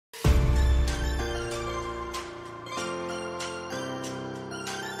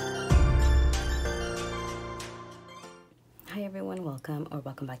everyone,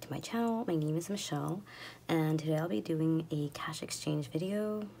 welcome back to my channel. My name is Michelle, and today I'll be doing a cash exchange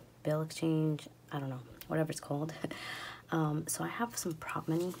video, bill exchange, I don't know, whatever it's called. So I have some prop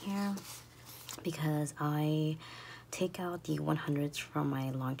money here because I take out the 100s from my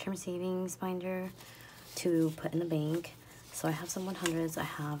long-term savings binder to put in the bank. So I have some 100s, I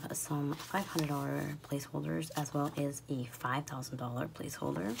have some $500 placeholders, as well as a $5,000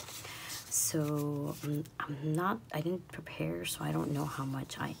 placeholder. So I didn't prepare, so I don't know how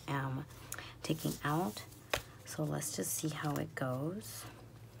much I am taking out. So let's just see how it goes.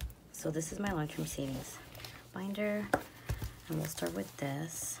 So this is my long-term savings binder, and we'll start with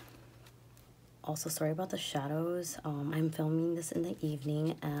this. Also, sorry about the shadows. I'm filming this in the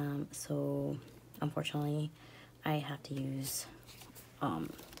evening, so unfortunately I have to use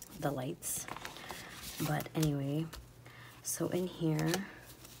the lights. But anyway, so in here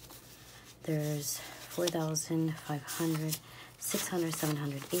there's 4,500, 600,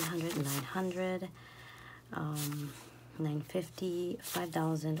 700, 800, 900, 950,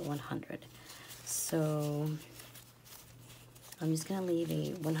 5,100. So I'm just gonna leave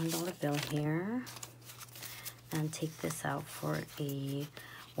a $100 bill here and take this out for a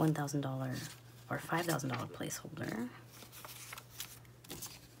 $1,000 or $5,000 placeholder.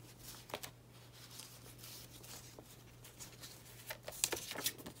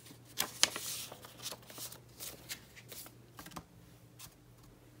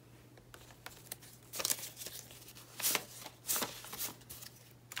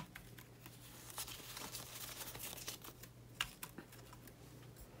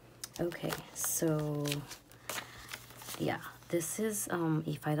 Okay, so yeah, this is a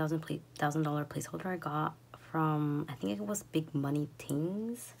 $5,000 placeholder I got from, I think it was Big Money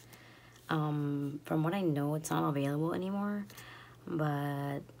Things. From what I know, it's not available anymore,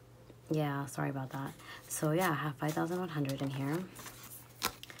 but yeah, sorry about that. So yeah, I have 5,100 in here.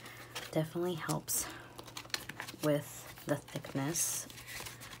 Definitely helps with the thickness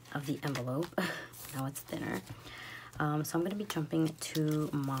of the envelope. Now it's thinner. So I'm going to be jumping to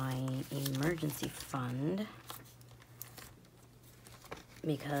my emergency fund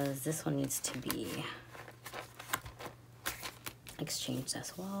because this one needs to be exchanged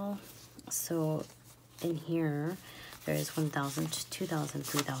as well. So in here, there's 1,000, 2,000,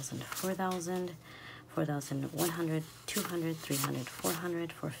 3,000, 4,000, 4,100, 200, 300,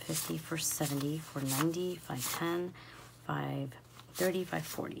 400, 450, 470, 490, 510, 530,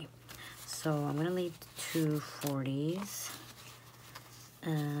 540. So I'm gonna leave 2 40s,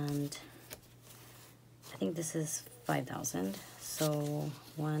 and I think this is 5,000. So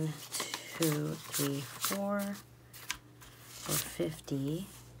 1, 2, 3, 4, 450,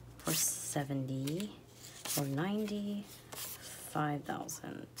 470, 490,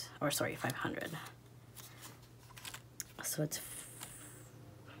 5,000, or sorry, 500. So it's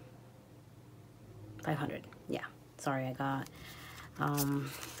 500. Yeah, sorry, I got a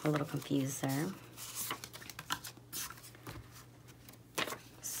little confused there.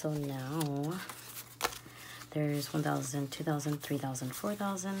 So now there's 1,000, 2,000, 3,000,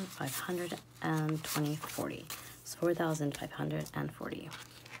 4,000, 500, and 20, 40. It's 4,540.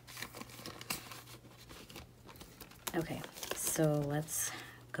 Okay, so let's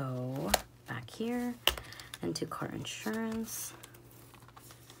go back here into car insurance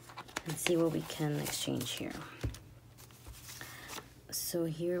and see what we can exchange here. So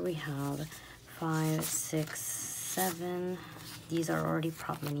here we have 5, 6, 7. These are already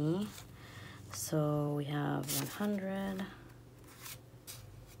prop money. So we have 100.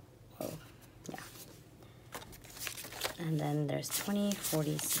 Oh, yeah. And then there's 20,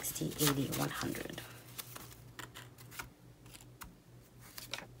 40, 60, 80, 100.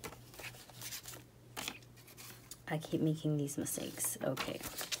 I keep making these mistakes. Okay.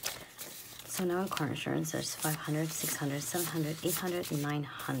 So now in car insurance, there's 500, 600, 700, 800,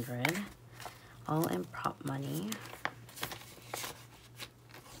 900, all in prop money.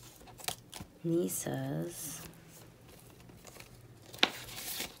 Nisa's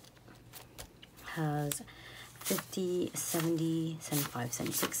has 50, 70, 75,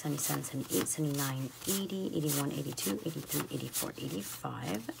 76, 77, 78, 79, 80, 81, 82, 83, 84,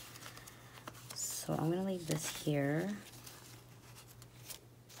 85. So I'm gonna leave this here.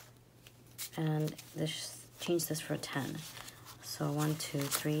 And change this for 10. So 1, 2,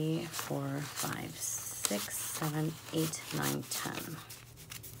 3, 4, 5, 6, 7, 8, 9, 10.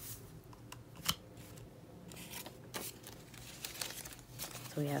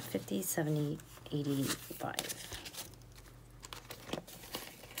 So we have 50, 70, 85.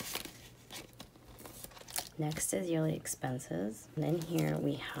 Next is yearly expenses. And in here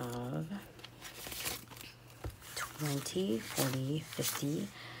we have 20, 40, 50,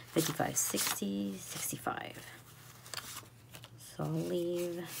 55, 60, 65. So I'll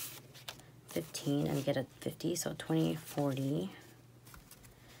leave 15 and get a 50, so 20, 40,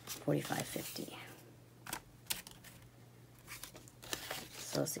 45, 50.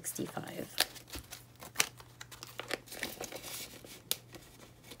 So 65.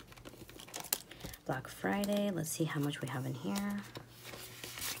 Black Friday, let's see how much we have in here.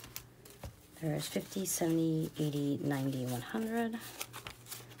 There's 50, 70, 80, 90, 100.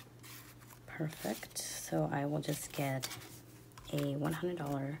 Perfect. So I will just get a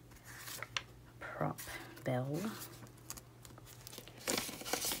 $100 prop bill.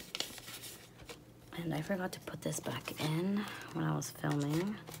 And I forgot to put this back in when I was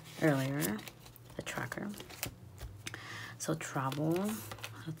filming earlier, the tracker. So travel,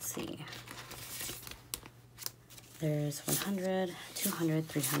 let's see. There's 100, 200,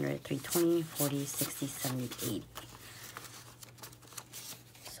 300, 320, 40, 60, 70, 80.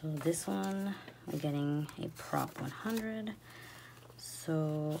 So this one, I'm getting a prop 100.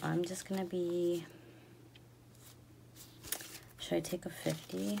 So I'm just gonna be, should I take a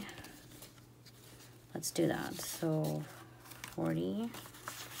 50? Let's do that. So 40,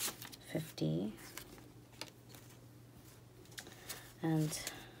 50, and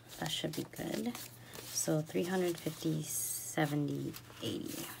that should be good. So 350, 70,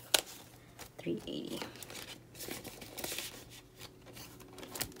 80, 380.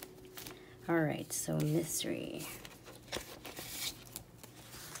 All right, so mystery.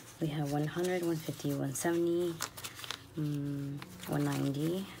 We have 100, 150, 170,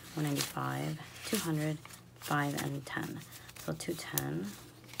 190, 195, 200, 5, and 10. So 210.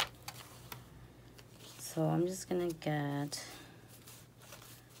 So I'm just gonna get,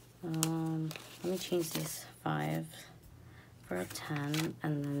 let me change these 5 for a 10,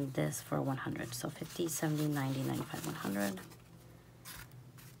 and then this for 100. So 50, 70, 90, 95, 100.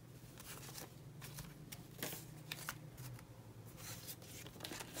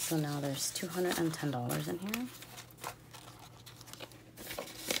 So now there's $210 in here.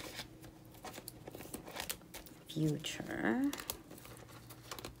 Future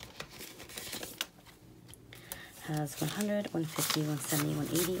has 100, 150, 170,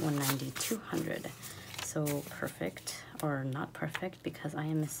 180, 190, 200. So perfect, or not perfect, because I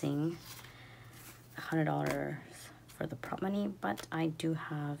am missing $100 for the prop money, but I do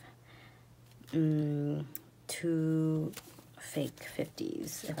have 2 fake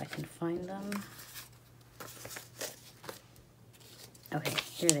 50s, if I can find them. Okay,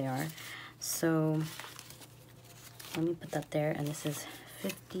 here they are. So let me put that there, and this is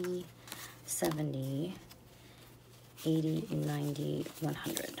 50, 70, 80, 90,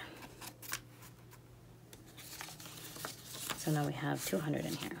 100. So now we have 200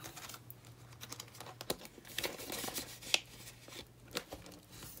 in here.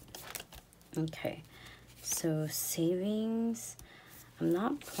 Okay, so savings, I'm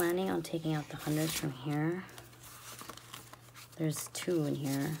not planning on taking out the hundreds from here. There's 2 in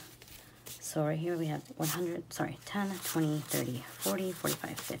here. So right here we have 100, sorry, 10, 20, 30, 40,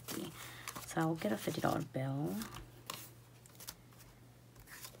 45, 50. So I will get a $50 bill.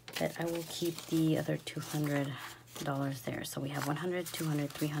 But I will keep the other $200 there. So we have 100, 200,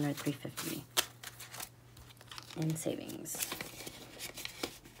 300, 350 in savings.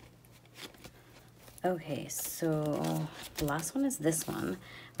 Okay, so the last one is this one.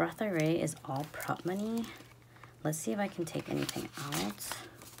 Roth IRA is all prop money. Let's see if I can take anything out.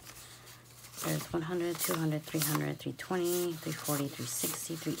 There's 100, 200, 300, 320, 340,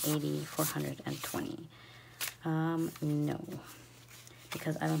 360, 380, 420. No,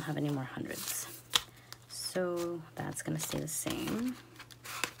 because I don't have any more hundreds. So that's gonna stay the same.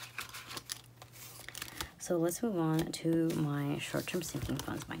 So let's move on to my short-term sinking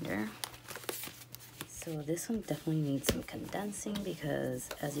funds binder. So this one definitely needs some condensing because,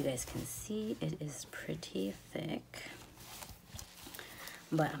 as you guys can see, it is pretty thick.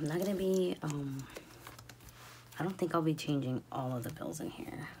 But I'm not gonna be, I don't think I'll be changing all of the bills in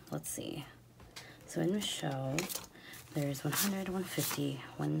here. Let's see. So in Michelle, there's 100, 150,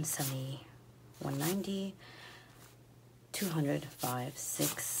 170, 190, 200, 5,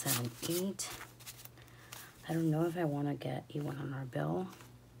 6, 7, 8. I don't know if I want to get a $100 bill.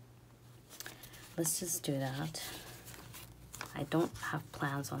 Let's just do that. I don't have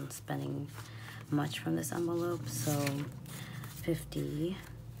plans on spending much from this envelope, so 50,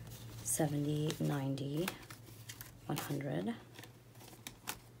 70, 90, 100.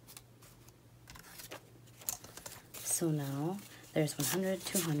 So now there's 100,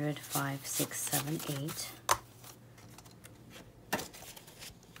 200, 5, 6, 7, 8.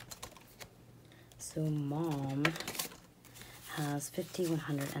 So mom has 50,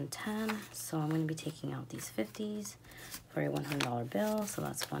 100, and 10. So I'm going to be taking out these 50s for a $100 bill. So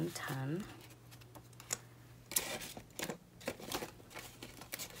that's 110.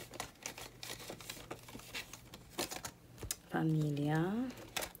 Familia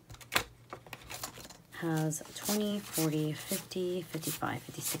has 20, 40, 50, 55,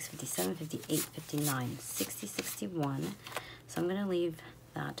 56, 57, 58, 59, 60, 61. So I'm going to leave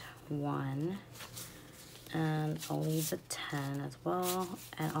that 1. And I'll leave the 10 as well.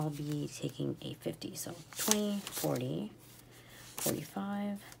 And I'll be taking a 50. So 20, 40,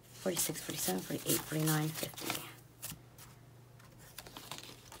 45, 46, 47, 48, 49, 50.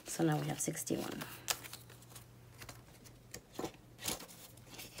 So now we have 61.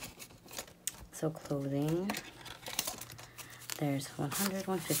 So clothing, there's 100,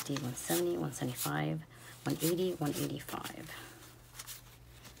 150, 170, 175, 180, 185.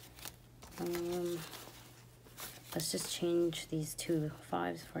 Let's just change these two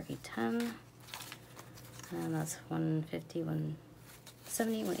 5s for a 10. And that's 150,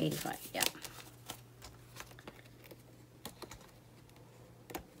 170, 185, yeah.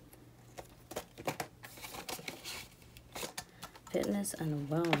 Fitness and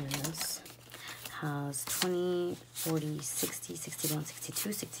wellness has 20, 40, 60, 61,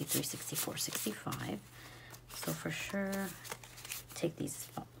 62, 63, 64, 65. So for sure, take these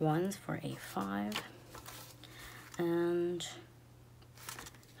 1s for a 5. And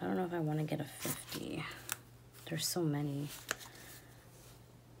I don't know if I want to get a 50. There's so many.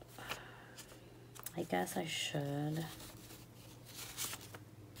 I guess I should.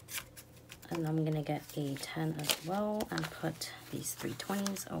 And I'm going to get a 10 as well and put these 3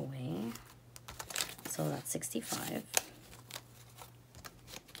 20s away. So that's 65.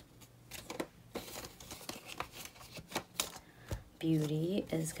 Beauty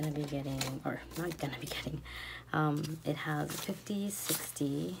is going to be getting, or not going to be getting, it has 50,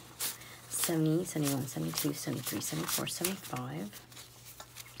 60, 70, 71, 72, 73, 74, 75.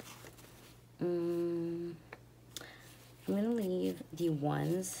 I'm going to leave the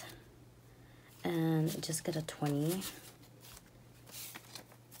 1s and just get a 20.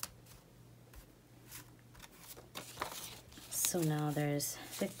 So now there's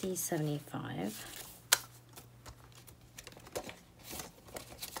 50, 75.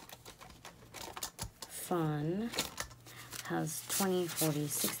 Fun has 20, 40,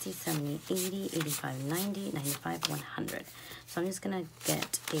 60, 70, 80, 85, 90, 95, 100. So I'm just gonna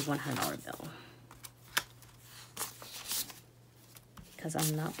get a $100 bill because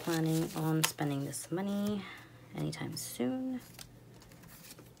I'm not planning on spending this money anytime soon.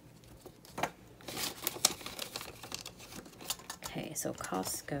 Okay, so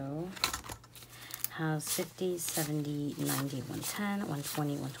Costco has 50, 70, 90, 110,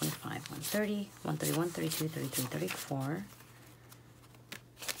 120, 125, 130, 131, 32, 33, 34.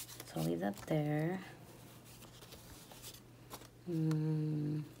 So I'll leave that there.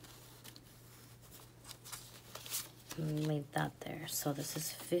 Leave that there. So this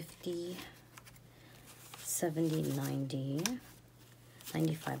is 50, 70, 90,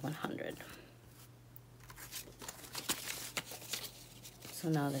 95, 100. So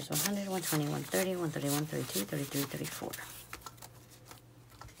now there's 100, 120, 130, 131, 32, 33, 34.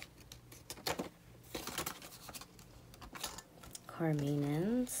 Car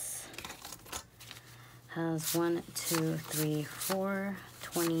maintenance has 1, 2, 3, 4,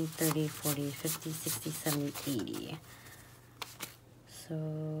 20, 30, 40, 50, 60, 70, 80.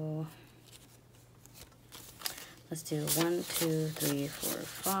 So let's do 1, 2, 3, 4,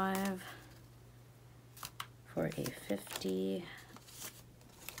 5 for a 50.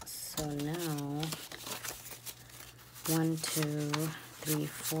 So now 1, 2, 3,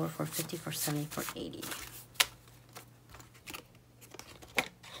 4 for 50, for 70, for 80.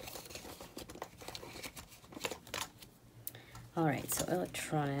 All right, so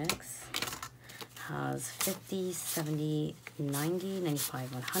electronics has 50, 70, 90,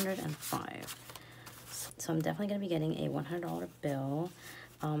 95, 100, and 5. So I'm definitely going to be getting a $100 bill.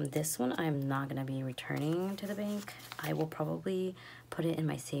 This one I'm not going to be returning to the bank. I will probably put it in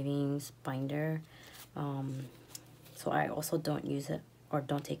my savings binder. So I also don't use it or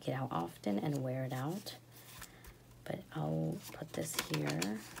don't take it out often and wear it out. But I'll put this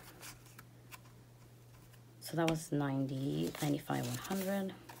here. So that was 90, 95,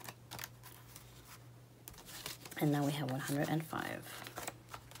 100. And now we have 105.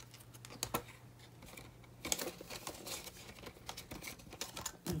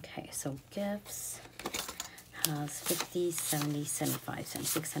 Okay, so gifts has 50, 70, 75,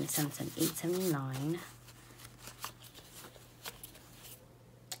 76, 77, 78, 79.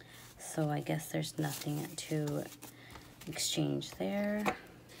 So I guess there's nothing to exchange there.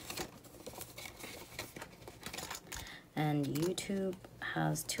 And YouTube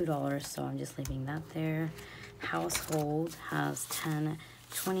has $2, so I'm just leaving that there. Household has 10,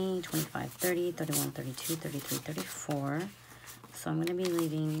 20, 25, 30, 31, 32, 33, 34. So I'm going to be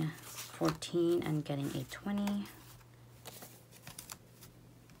leaving 14 and getting a 20.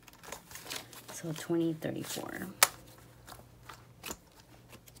 So 20, 34.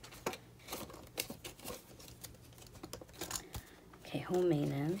 Okay, home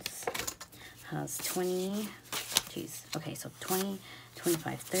maintenance has 20. Geez. Okay, so 20,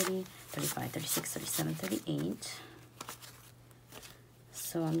 25, 30, 35, 36, 37, 38.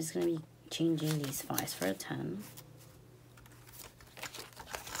 So I'm just going to be changing these 5s for a 10.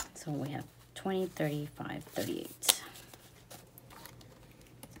 So we have 20, 35, 38.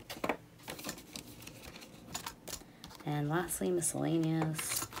 And lastly,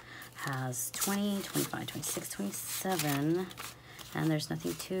 miscellaneous has 20, 25, 26, 27. And there's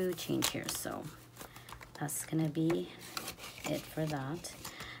nothing to change here, so that's gonna be it for that.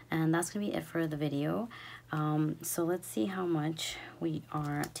 And that's gonna be it for the video. So let's see how much we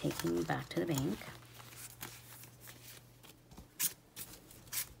are taking back to the bank.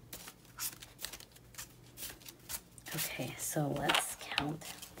 Okay, so let's count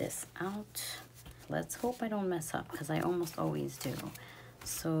this out. Let's hope I don't mess up, because I almost always do.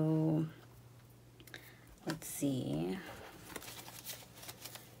 So let's see.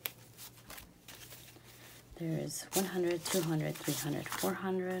 There's 100, 200, 300,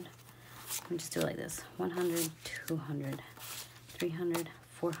 400. Let me just do it like this. 100, 200, 300,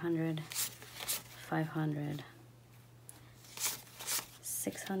 400, 500,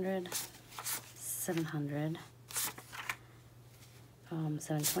 600, 700,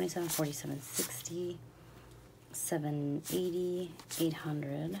 720, 740, 760, 780,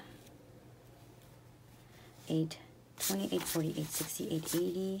 800, 820, 840, 860,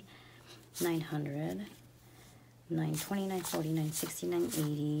 880, 900, 920, 940, 960,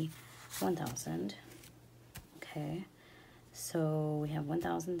 980, 1,000. Okay, so we have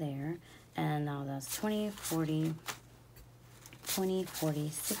 1,000 there, and now that's 20, 40, 20, 40,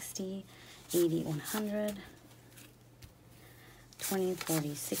 60, 80, 100, 20,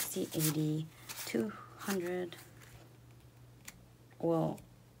 40, 60, 80, 200. Well,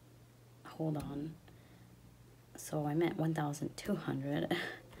 hold on. So I meant 1,200.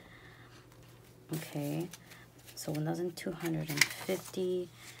 Okay. So 1,250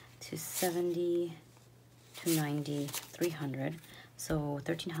 to 70 to 90, 300. So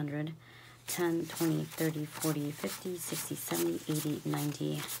 1,300, 10, 20, 30, 40, 50, 60, 70, 80,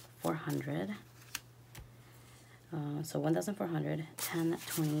 90, 400. So 1,400, 10,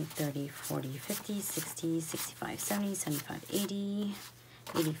 20, 30, 40, 50, 60, 65, 70, 75, 80,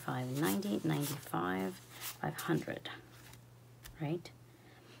 85, 90, 95, 500, right?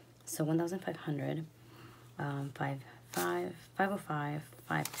 So 1,500, 505,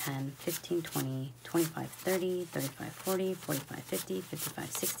 510, 15, 20, 25, 30, 35, 40, 45, 50,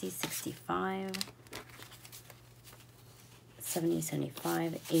 55, 60, 65, 70,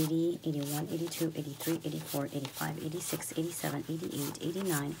 75, 80, 81, 82, 83, 84, 85, 86, 87, 88,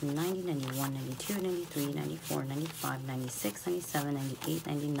 89, 90, 91, 92, 93, 94, 95, 96, 97, 98,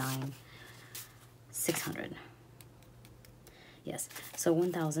 99, 600. Yes, so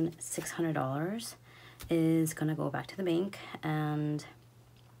 $1,600 is gonna go back to the bank, and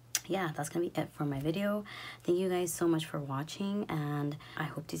yeah, that's gonna be it for my video. Thank you guys so much for watching, and I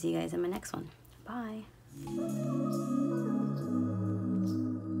hope to see you guys in my next one. Bye.